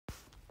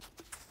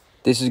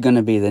This is going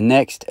to be the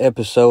next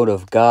episode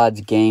of God's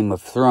Game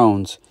of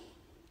Thrones.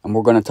 And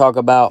we're going to talk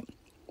about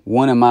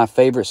one of my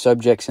favorite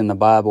subjects in the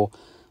Bible.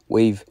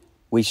 We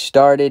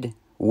started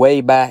way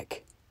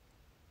back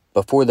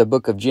before the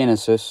book of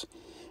Genesis,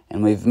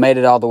 and we've made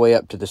it all the way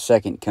up to the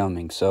second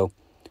coming. So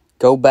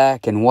go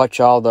back and watch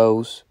all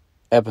those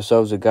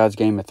episodes of God's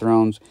Game of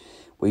Thrones.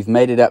 We've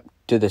made it up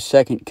to the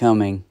second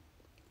coming.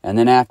 And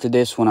then after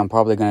this one, I'm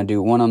probably going to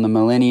do one on the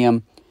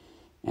millennium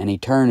and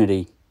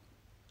eternity.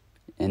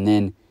 And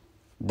then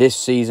this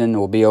season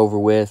will be over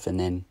with. And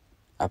then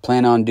I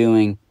plan on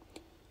doing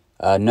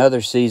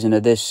another season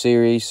of this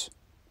series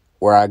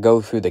where I go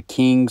through the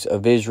kings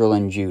of Israel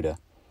and Judah.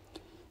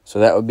 So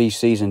that would be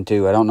season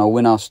 2. I don't know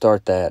when I'll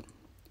start that.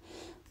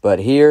 But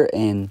here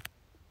in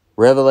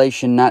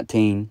Revelation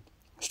 19,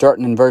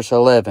 starting in verse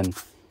 11,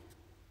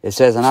 it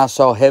says, "And I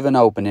saw heaven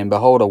open, and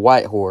behold a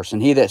white horse,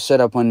 and he that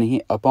sat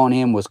upon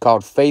him was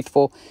called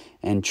Faithful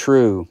and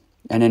True,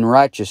 and in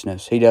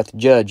righteousness he doth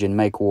judge and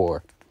make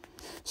war."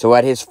 So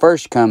at his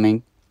first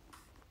coming,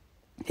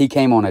 he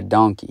came on a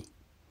donkey.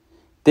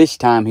 This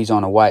time he's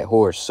on a white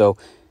horse. So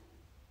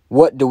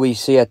what do we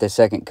see at the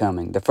second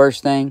coming? The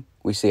first thing,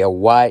 we see a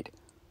white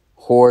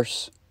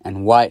horse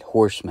and white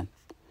horsemen.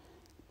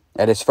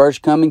 At his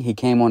first coming, he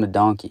came on a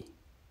donkey.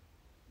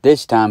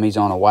 This time he's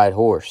on a white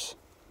horse.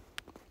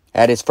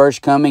 At his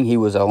first coming, he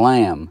was a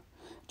lamb.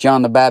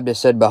 John the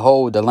Baptist said,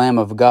 "Behold, the Lamb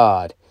of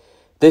God."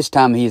 This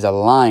time he's a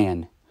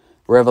lion.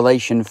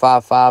 Revelation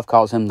 5:5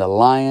 calls him the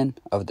Lion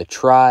of the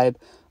tribe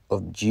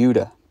of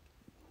Judah.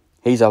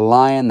 He's a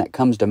lion that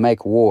comes to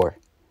make war.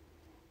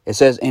 It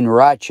says, "In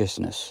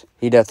righteousness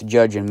he doth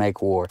judge and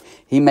make war."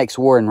 He makes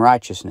war in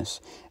righteousness.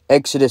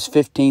 Exodus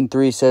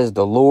 15:3 says,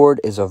 "The Lord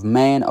is a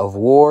man of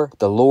war,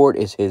 the Lord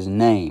is his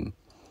name."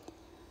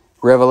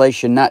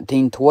 Revelation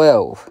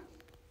 19:12.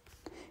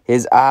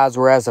 "His eyes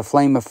were as a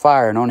flame of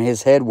fire, and on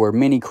his head were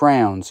many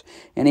crowns,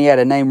 and he had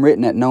a name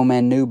written that no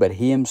man knew but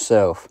he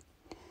himself."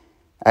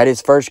 At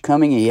his first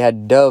coming, he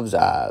had dove's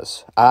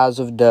eyes, eyes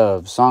of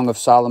doves. Song of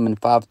Solomon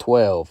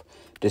 5:12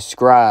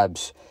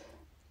 describes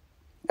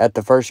at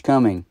the first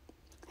coming,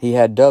 he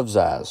had dove's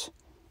eyes.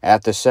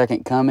 At the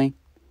second coming,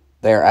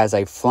 they are as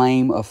a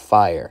flame of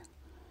fire.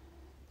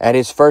 At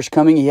his first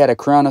coming, he had a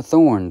crown of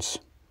thorns.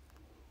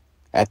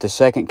 At the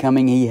second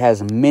coming, he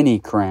has many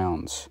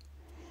crowns.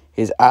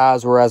 His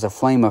eyes were as a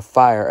flame of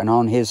fire, and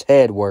on his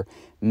head were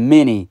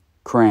many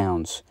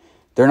crowns.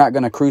 They're not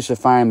going to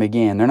crucify him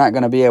again. They're not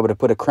going to be able to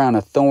put a crown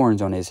of thorns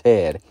on his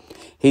head.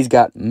 He's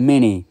got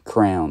many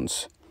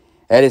crowns.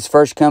 At his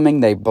first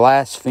coming, they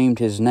blasphemed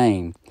his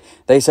name.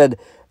 They said,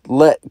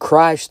 "Let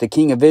Christ, the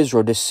King of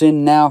Israel,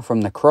 descend now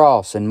from the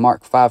cross," in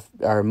Mark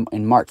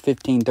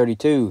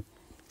 15:32.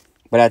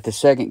 But at the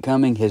second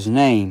coming, his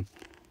name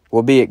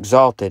will be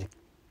exalted,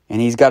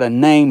 and he's got a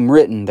name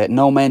written that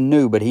no man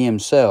knew but he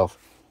himself.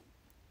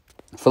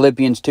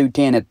 Philippians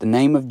 2:10, "At the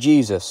name of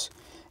Jesus,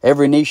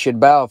 every knee should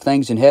bow of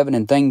things in heaven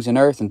and things in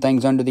earth and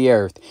things under the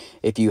earth."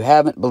 If you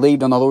haven't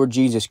believed on the Lord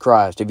Jesus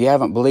Christ, if you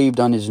haven't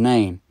believed on his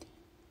name,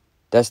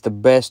 that's the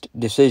best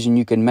decision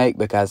you can make,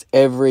 because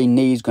every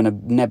knee is going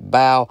to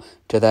bow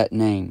to that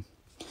name.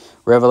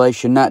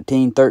 Revelation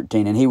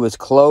 19:13, "And he was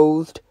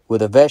clothed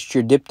with a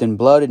vesture dipped in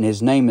blood, and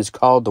his name is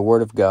called the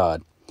Word of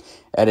God."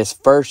 At his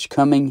first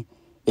coming,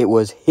 it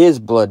was his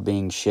blood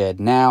being shed.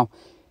 Now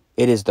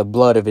it is the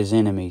blood of his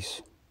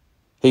enemies.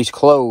 He's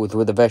clothed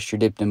with a vesture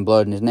dipped in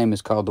blood, and his name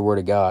is called the Word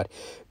of God.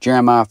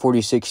 Jeremiah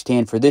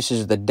 46:10, "For this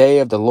is the day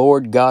of the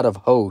Lord God of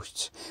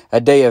hosts, a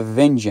day of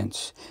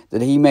vengeance,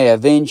 that he may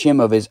avenge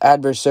him of his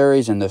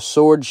adversaries, and the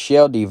sword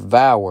shall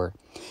devour.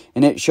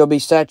 And it shall be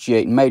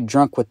satiate and made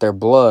drunk with their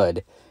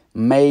blood."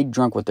 Made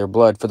drunk with their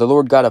blood. "For the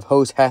Lord God of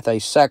hosts hath a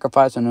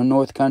sacrifice in the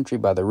north country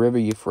by the river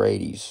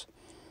Euphrates."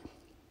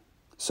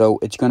 So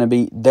it's going to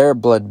be their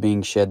blood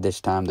being shed this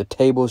time. The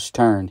tables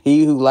turn.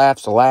 He who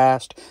laughs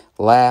last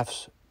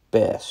laughs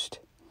best.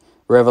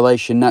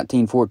 Revelation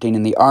 19:14,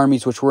 "And the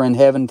armies which were in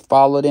heaven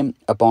followed him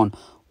upon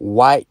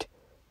white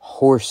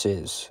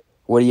horses."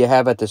 What do you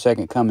have at the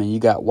second coming?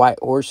 You got white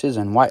horses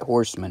and white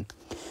horsemen,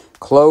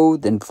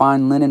 clothed in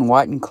fine linen,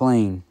 white and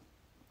clean.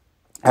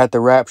 At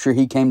the rapture,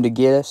 he came to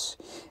get us.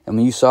 And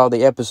when you saw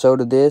the episode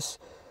of this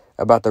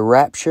about the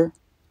rapture,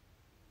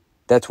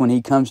 that's when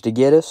he comes to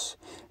get us.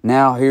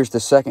 Now here's the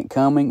second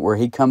coming, where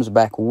he comes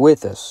back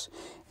with us.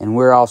 And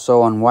we're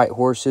also on white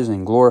horses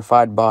and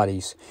glorified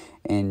bodies.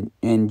 And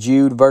in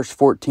Jude verse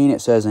 14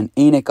 it says, "And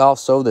Enoch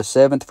also, the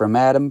seventh from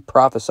Adam,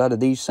 prophesied of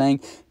these,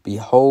 saying,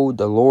 Behold,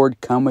 the Lord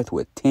cometh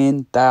with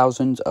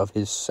 10,000s of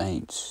his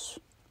saints."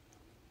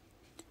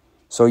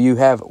 So you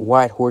have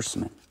white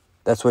horsemen.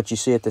 That's what you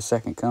see at the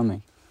second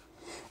coming.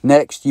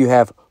 Next, you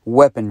have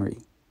weaponry.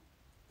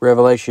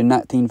 Revelation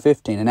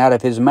 19:15, "And out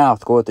of his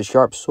mouth goeth a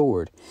sharp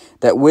sword,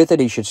 that with it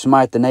he should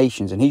smite the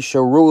nations, and he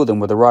shall rule them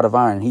with a rod of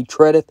iron. And he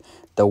treadeth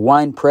the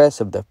winepress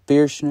of the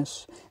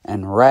fierceness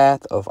and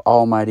wrath of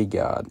Almighty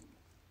God."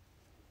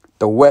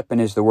 The weapon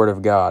is the Word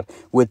of God.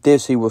 With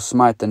this he will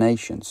smite the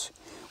nations.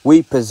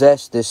 We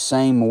possess this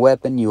same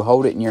weapon. You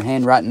hold it in your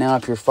hand right now.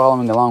 If you're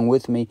following along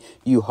with me,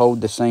 you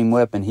hold the same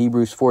weapon.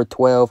 Hebrews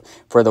 4:12,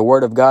 for the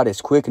word of God is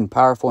quick and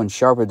powerful and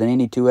sharper than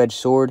any two-edged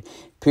sword,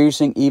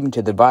 piercing even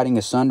to the dividing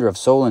asunder of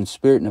soul and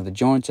spirit and of the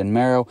joints and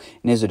marrow,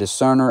 and is a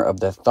discerner of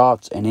the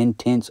thoughts and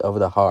intents of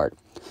the heart.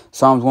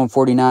 Psalms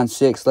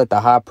 149:6, let the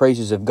high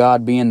praises of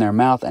God be in their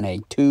mouth and a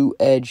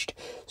two-edged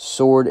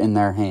sword in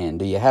their hand.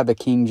 Do you have a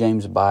King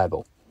James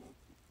Bible?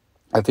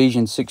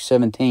 Ephesians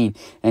 6:17,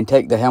 and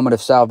take the helmet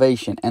of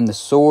salvation and the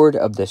sword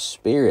of the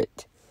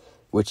Spirit,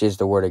 which is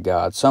the word of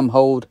God. Some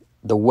hold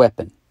the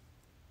weapon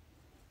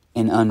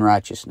in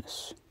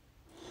unrighteousness.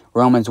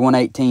 Romans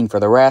 1:18, for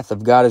the wrath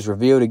of God is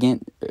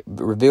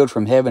revealed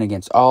from heaven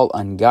against all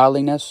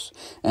ungodliness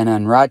and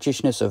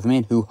unrighteousness of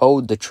men who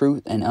hold the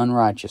truth in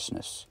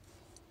unrighteousness.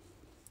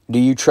 Do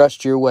you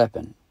trust your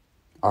weapon?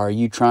 Or are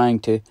you trying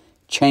to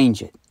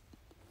change it?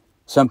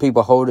 Some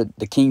people hold it,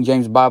 the King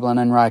James Bible in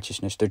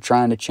unrighteousness. They're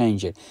trying to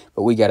change it.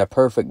 But we got a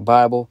perfect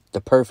Bible,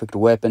 the perfect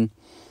weapon.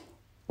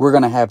 We're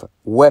going to have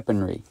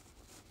weaponry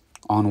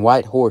on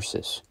white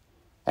horses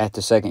at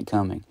the second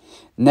coming.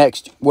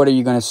 Next, what are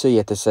you going to see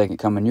at the second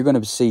coming? You're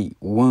going to see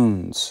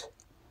wounds.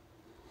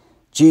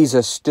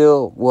 Jesus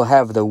still will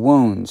have the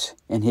wounds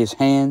in his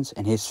hands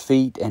and his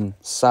feet and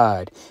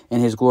side in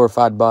his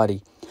glorified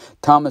body.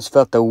 Thomas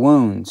felt the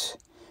wounds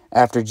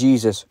after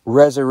Jesus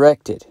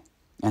resurrected.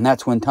 And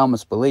that's when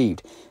Thomas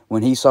believed,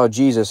 when he saw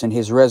Jesus in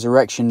his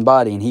resurrection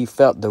body and he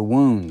felt the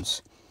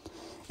wounds.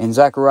 In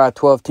Zechariah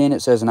 12:10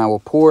 it says, and I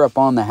will pour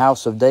upon the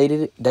house of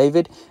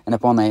David and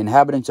upon the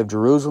inhabitants of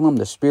Jerusalem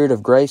the spirit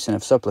of grace and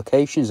of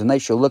supplications, and they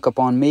shall look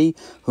upon me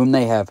whom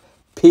they have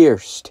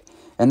pierced,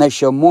 and they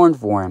shall mourn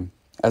for him,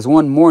 as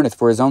one mourneth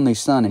for his only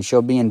son, and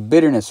shall be in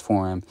bitterness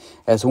for him,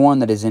 as one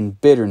that is in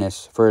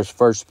bitterness for his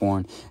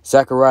firstborn.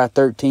 Zechariah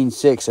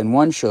 13:6, and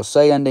one shall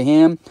say unto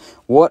him,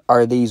 what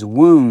are these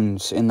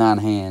wounds in thine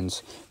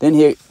hands?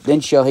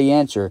 Then shall he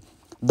answer,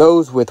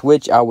 those with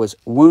which I was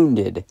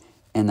wounded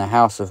in the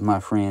house of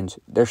my friends.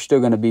 There's still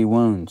going to be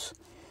wounds.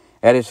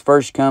 At his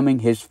first coming,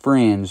 his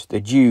friends, the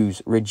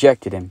Jews,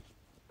 rejected him.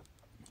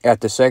 At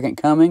the second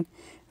coming,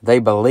 they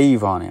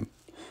believe on him.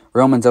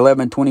 Romans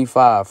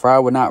 11:25, for I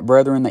would not,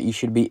 brethren, that you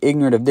should be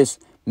ignorant of this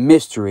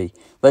mystery,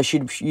 lest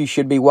you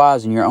should be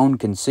wise in your own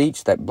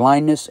conceits, that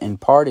blindness in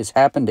part is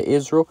happened to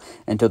Israel,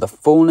 until the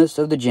fullness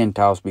of the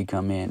Gentiles be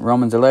come in.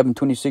 Romans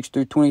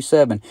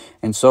 11:26-27,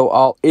 and so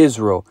all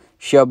Israel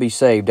shall be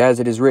saved. As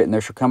it is written,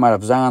 there shall come out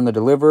of Zion the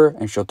deliverer,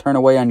 and shall turn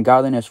away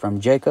ungodliness from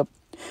Jacob.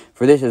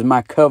 For this is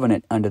my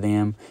covenant unto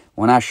them,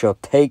 when I shall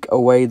take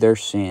away their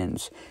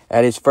sins.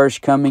 At his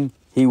first coming,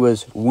 he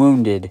was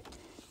wounded.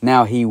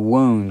 Now he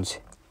wounds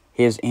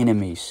his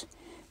enemies.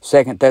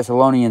 2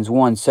 Thessalonians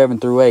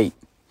 1:7-8.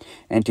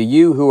 And to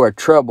you who are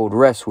troubled,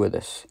 rest with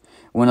us,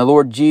 when the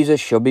Lord Jesus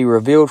shall be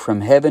revealed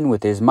from heaven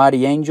with his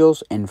mighty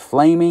angels in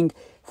flaming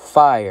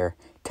fire,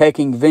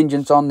 taking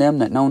vengeance on them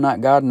that know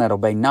not God and that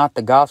obey not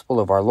the gospel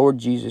of our Lord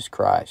Jesus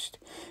Christ.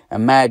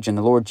 Imagine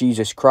the Lord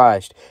Jesus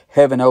Christ.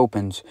 Heaven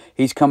opens.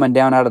 He's coming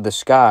down out of the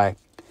sky.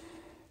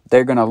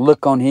 They're going to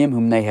look on him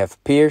whom they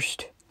have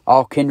pierced.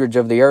 All kindreds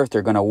of the earth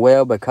are going to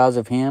wail because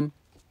of him.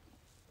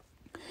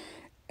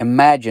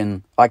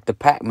 Imagine, like the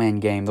Pac-Man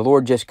game, the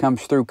Lord just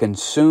comes through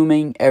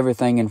consuming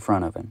everything in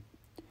front of him.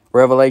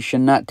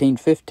 Revelation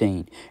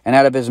 19:15, and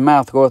out of his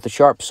mouth goeth a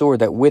sharp sword,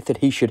 that with it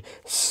he should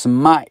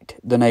smite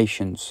the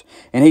nations,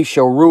 and he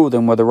shall rule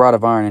them with a rod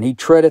of iron, and he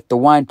treadeth the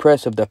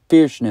winepress of the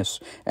fierceness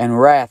and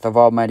wrath of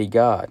Almighty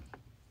God.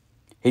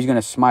 He's going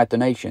to smite the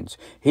nations.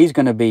 He's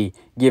going to be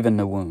given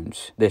the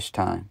wounds this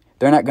time.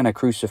 They're not going to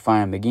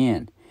crucify him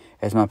again.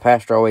 As my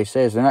pastor always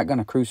says, they're not going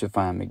to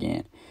crucify him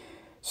again.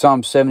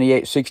 Psalm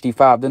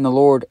 78:65, then the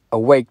Lord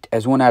awaked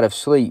as one out of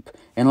sleep,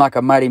 and like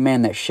a mighty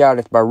man that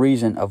shouteth by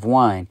reason of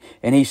wine.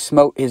 And he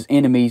smote his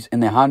enemies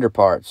in the hinder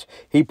parts.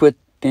 He put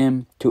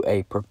them to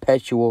a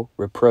perpetual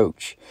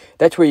reproach.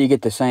 That's where you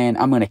get the saying,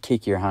 I'm going to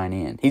kick your hind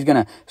end. He's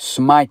going to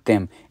smite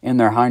them in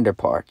their hinder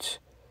parts.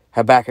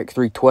 Habakkuk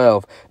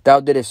 3:12,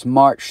 thou didst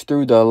march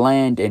through the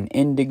land in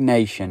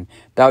indignation.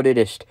 Thou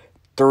didst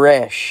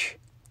thresh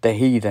the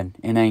heathen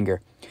in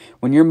anger.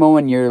 When you're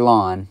mowing your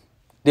lawn,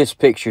 this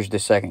picture's the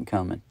second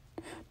coming.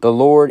 The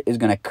Lord is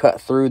going to cut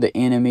through the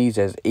enemies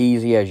as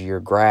easy as your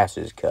grass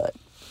is cut.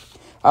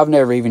 I've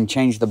never even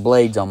changed the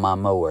blades on my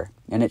mower,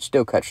 and it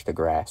still cuts the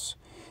grass.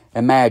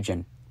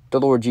 Imagine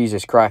the Lord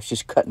Jesus Christ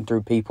just cutting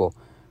through people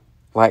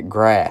like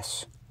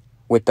grass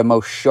with the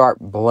most sharp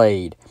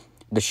blade,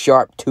 the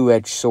sharp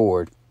two-edged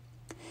sword.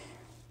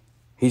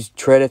 He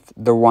treadeth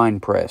the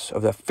winepress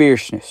of the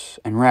fierceness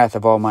and wrath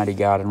of Almighty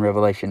God in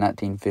Revelation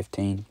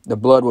 19:15. The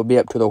blood will be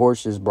up to the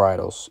horses'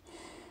 bridles.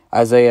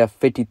 Isaiah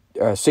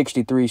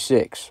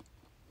 63:6.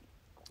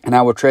 And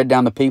I will tread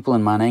down the people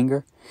in mine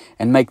anger,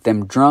 and make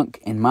them drunk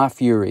in my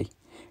fury,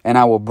 and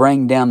I will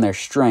bring down their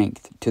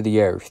strength to the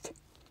earth.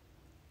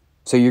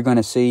 So you're going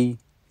to see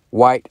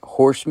white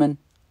horsemen,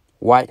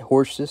 white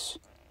horses.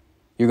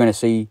 You're going to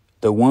see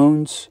the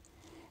wounds,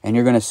 and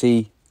you're going to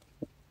see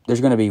there's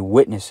going to be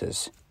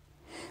witnesses.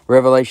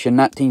 Revelation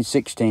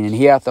 19:16, and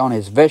he hath on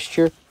his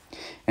vesture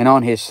and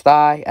on his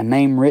thigh a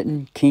name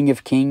written, King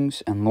of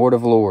Kings and Lord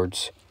of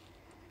Lords.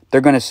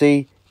 They're going to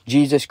see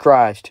Jesus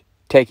Christ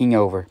taking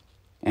over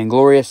in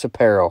glorious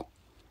apparel.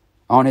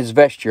 On his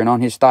vesture and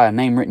on his thigh a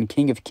name written,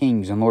 King of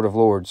Kings and Lord of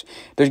Lords.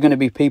 There's going to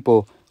be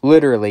people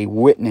literally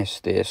witness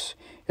this.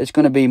 It's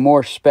going to be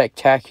more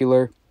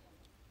spectacular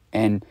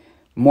and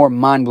more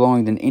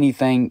mind-blowing than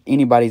anything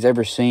anybody's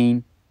ever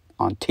seen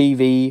on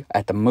TV,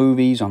 at the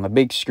movies, on the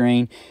big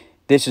screen.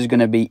 This is going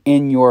to be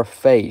in your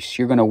face.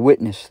 You're going to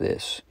witness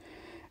this.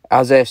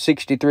 Isaiah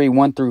 63,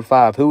 1 through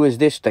 5. Who is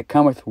this that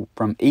cometh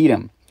from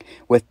Edom,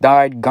 with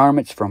dyed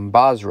garments from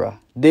Basra?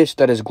 This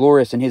that is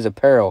glorious in his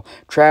apparel,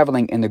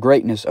 traveling in the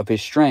greatness of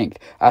his strength.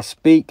 I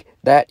speak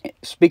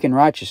in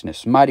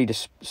righteousness, mighty to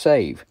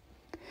save.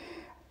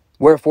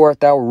 Wherefore art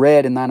thou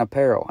red in thine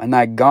apparel, and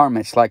thy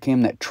garments like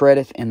him that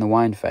treadeth in the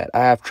wine fat? I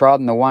have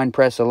trodden the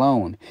winepress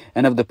alone,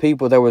 and of the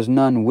people there was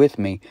none with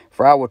me.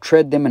 For I will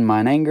tread them in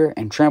mine anger,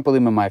 and trample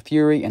them in my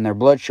fury, and their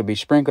blood shall be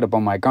sprinkled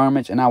upon my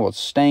garments, and I will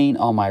stain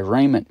all my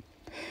raiment.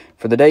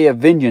 For the day of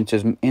vengeance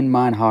is in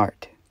mine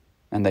heart,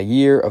 and the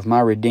year of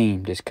my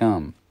redeemed is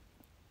come.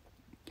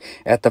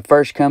 At the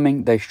first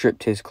coming they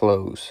stripped his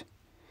clothes.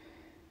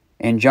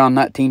 In John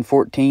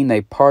 19:14,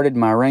 they parted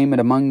my raiment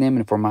among them,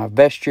 and for my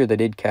vesture they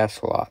did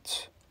cast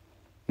lots.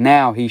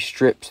 Now he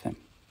strips them.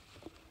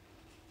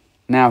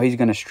 Now he's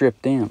going to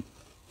strip them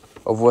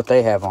of what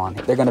they have on.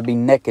 They're going to be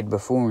naked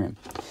before him.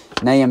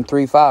 Nahum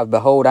 3:5,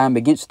 Behold, I am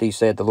against thee,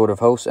 saith the Lord of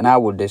hosts, and I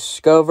will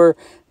discover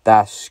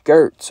thy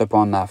skirts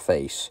upon thy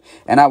face,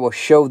 and I will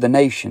show the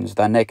nations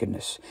thy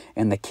nakedness,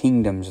 and the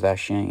kingdoms thy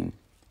shame.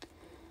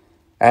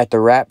 At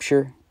the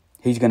rapture,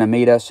 he's going to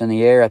meet us in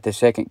the air. At the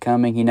second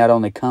coming, he not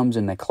only comes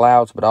in the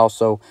clouds, but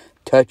also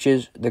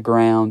touches the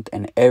ground,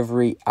 and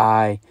every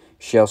eye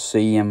shall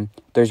see him.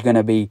 There's going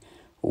to be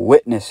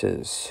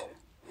witnesses.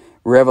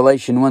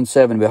 Revelation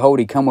 1:7, Behold,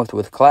 he cometh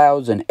with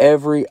clouds, and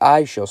every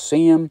eye shall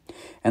see him,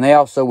 and they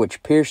also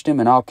which pierced him,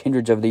 and all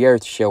kindreds of the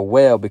earth shall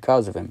wail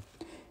because of him.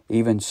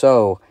 Even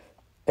so,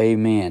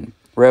 amen.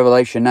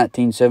 Revelation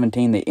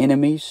 19:17, the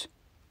enemies,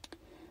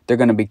 they're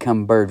going to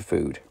become bird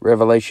food.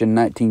 Revelation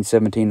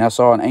 19:17, I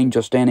saw an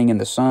angel standing in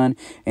the sun,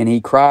 and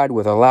he cried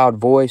with a loud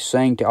voice,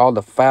 saying to all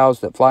the fowls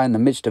that fly in the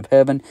midst of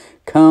heaven,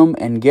 Come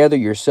and gather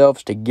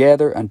yourselves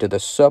together unto the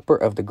supper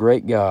of the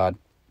great God.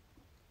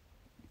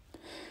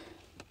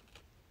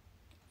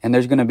 And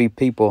there's going to be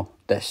people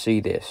that see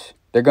this.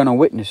 They're going to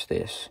witness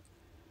this.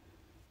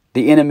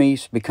 The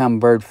enemies become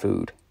bird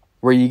food,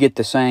 where you get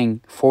the saying,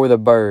 for the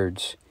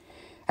birds.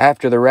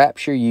 After the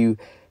rapture, you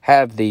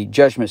have the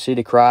judgment seat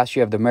of Christ.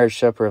 You have the marriage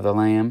supper of the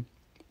Lamb.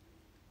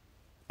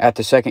 At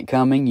the second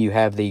coming, you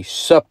have the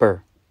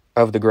supper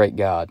of the great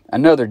God.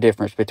 Another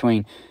difference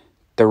between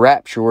the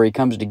rapture, where he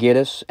comes to get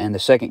us, and the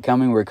second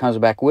coming, where he comes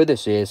back with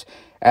us, is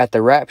at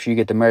the rapture, you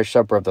get the marriage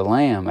supper of the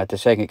Lamb. At the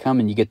second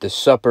coming, you get the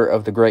supper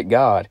of the great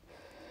God.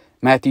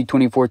 Matthew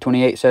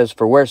 24:28 says,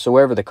 For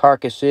wheresoever the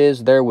carcass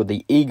is, there will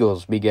the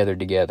eagles be gathered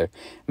together.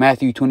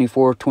 Matthew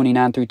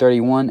 24:29 through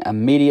 31,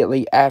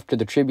 Immediately after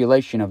the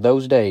tribulation of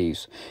those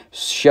days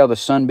shall the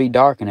sun be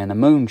darkened, and the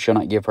moon shall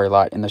not give her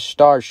light, and the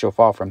stars shall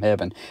fall from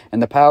heaven,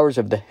 and the powers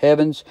of the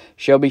heavens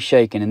shall be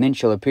shaken. And then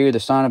shall appear the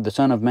sign of the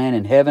Son of Man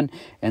in heaven,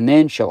 and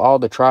then shall all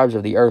the tribes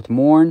of the earth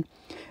mourn.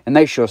 And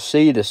they shall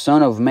see the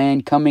Son of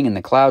Man coming in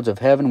the clouds of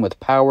heaven with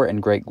power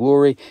and great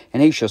glory.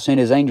 And he shall send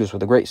his angels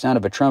with a great sound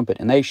of a trumpet.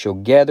 And they shall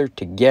gather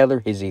together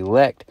his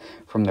elect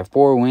from the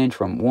four winds,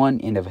 from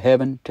one end of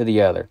heaven to the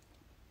other.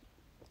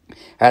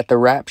 At the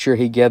rapture,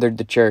 he gathered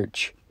the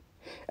church.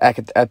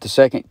 At the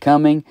second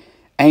coming,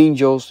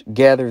 angels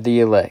gather the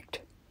elect,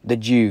 the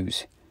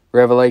Jews.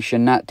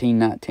 Revelation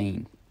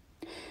 19:19.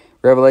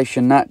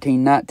 Revelation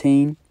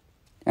 19:19.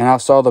 And I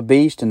saw the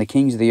beast and the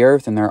kings of the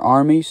earth and their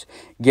armies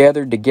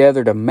gathered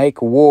together to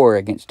make war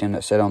against him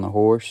that sat on the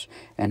horse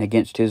and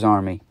against his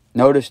army.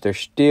 Notice they're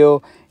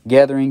still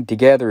gathering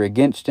together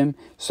against him.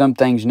 Some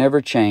things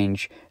never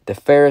change. The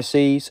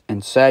Pharisees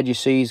and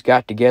Sadducees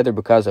got together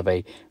because of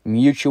a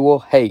mutual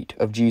hate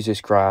of Jesus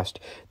Christ.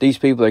 These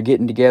people are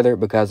getting together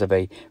because of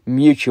a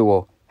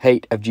mutual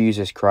hate of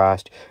Jesus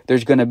Christ.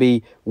 There's going to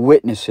be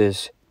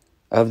witnesses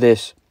of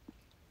this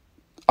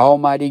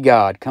Almighty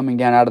God coming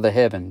down out of the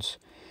heavens.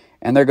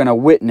 And they're going to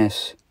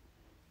witness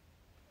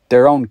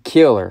their own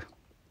killer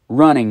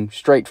running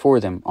straight for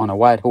them on a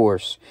white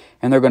horse.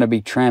 And they're going to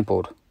be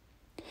trampled.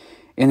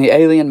 In the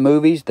alien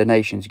movies, the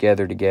nations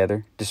gather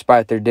together,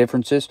 despite their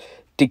differences,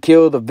 to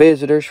kill the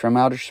visitors from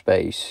outer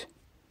space.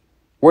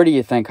 Where do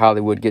you think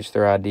Hollywood gets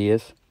their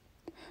ideas?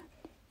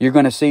 You're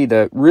going to see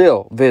the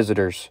real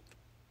visitors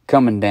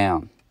coming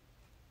down.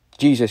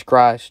 Jesus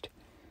Christ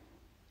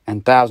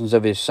and thousands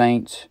of his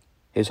saints,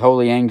 his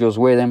holy angels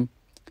with him.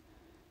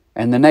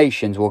 And the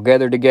nations will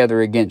gather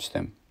together against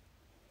them.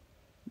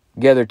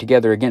 Gather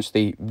together against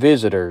the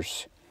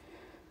visitors.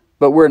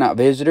 But we're not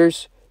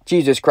visitors.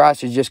 Jesus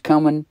Christ is just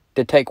coming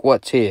to take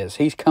what's his.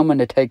 He's coming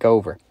to take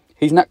over.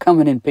 He's not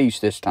coming in peace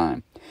this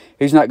time.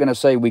 He's not going to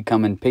say we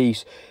come in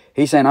peace.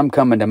 He's saying I'm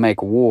coming to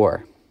make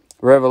war.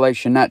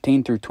 Revelation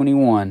 19 through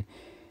 21.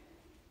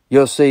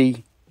 You'll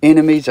see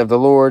enemies of the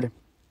Lord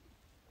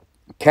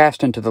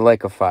cast into the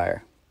lake of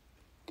fire.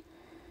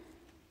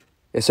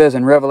 It says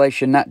in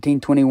Revelation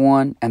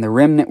 19:21, "And the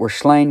remnant were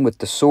slain with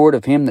the sword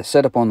of him that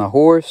sat upon the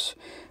horse,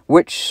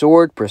 which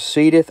sword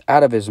proceedeth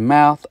out of his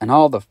mouth, and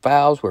all the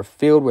fowls were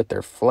filled with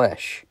their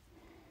flesh."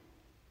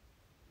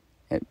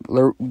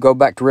 Go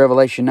back to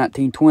Revelation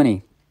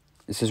 19:20.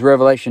 This is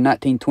Revelation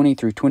 19:20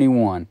 through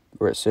 21,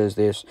 where it says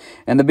this,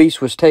 "And the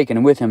beast was taken,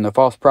 and with him the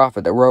false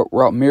prophet that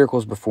wrought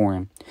miracles before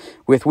him,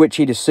 with which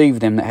he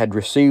deceived them that had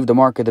received the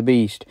mark of the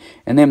beast,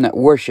 and them that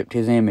worshipped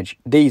his image.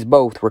 These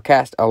both were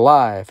cast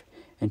alive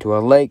into a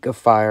lake of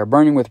fire,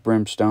 burning with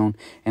brimstone.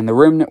 And the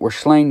remnant were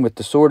slain with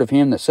the sword of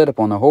him that sat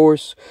upon the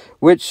horse,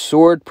 which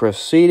sword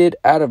proceeded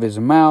out of his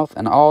mouth,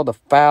 and all the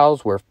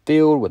fowls were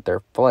filled with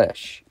their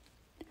flesh."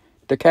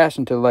 They're cast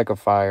into the lake of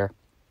fire.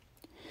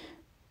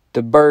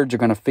 The birds are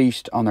going to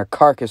feast on their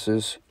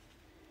carcasses.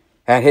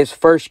 At his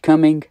first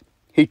coming,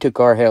 he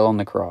took our hell on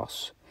the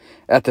cross.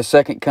 At the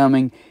second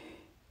coming,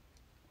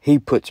 he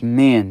puts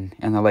men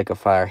in the lake of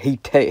fire. He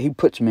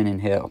puts men in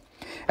hell.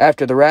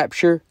 After the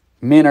rapture,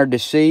 men are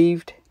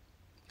deceived.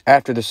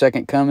 After the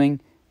second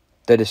coming,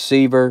 the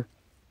deceiver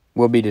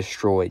will be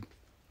destroyed.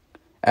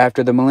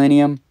 After the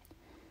millennium,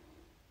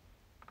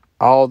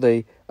 all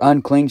the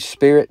unclean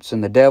spirits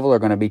and the devil are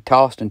going to be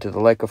tossed into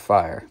the lake of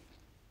fire.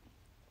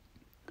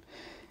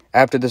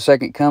 After the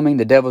second coming,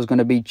 the devil is going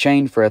to be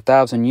chained for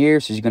 1,000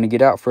 years. He's going to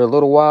get out for a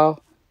little while.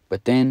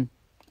 But then,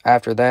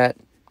 after that,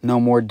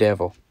 no more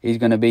devil. He's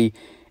going to be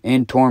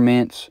in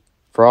torments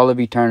for all of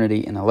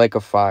eternity in the lake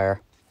of fire.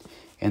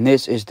 And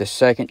this is the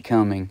second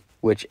coming,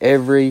 which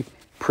every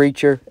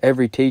preacher,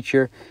 every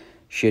teacher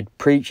should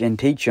preach and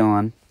teach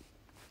on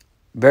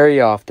very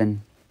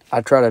often.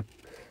 I try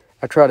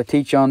to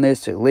teach on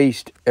this at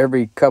least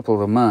every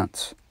couple of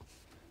months,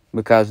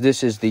 because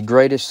this is the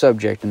greatest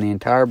subject in the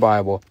entire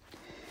Bible.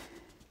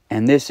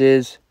 And this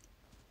is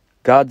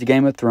God's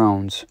Game of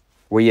Thrones,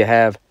 where you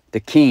have the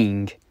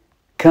king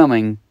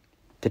coming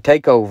to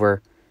take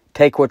over,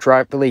 take what's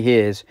rightfully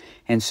his,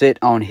 and sit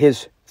on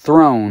his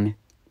throne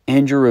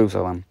in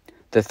Jerusalem,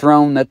 the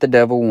throne that the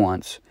devil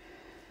wants.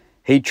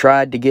 He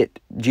tried to get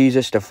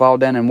Jesus to fall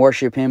down and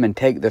worship him and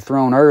take the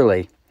throne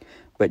early,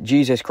 but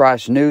Jesus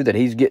Christ knew that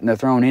he's getting the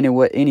throne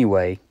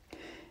anyway.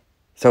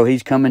 So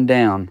he's coming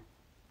down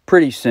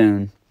pretty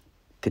soon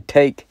to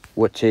take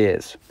what's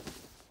his.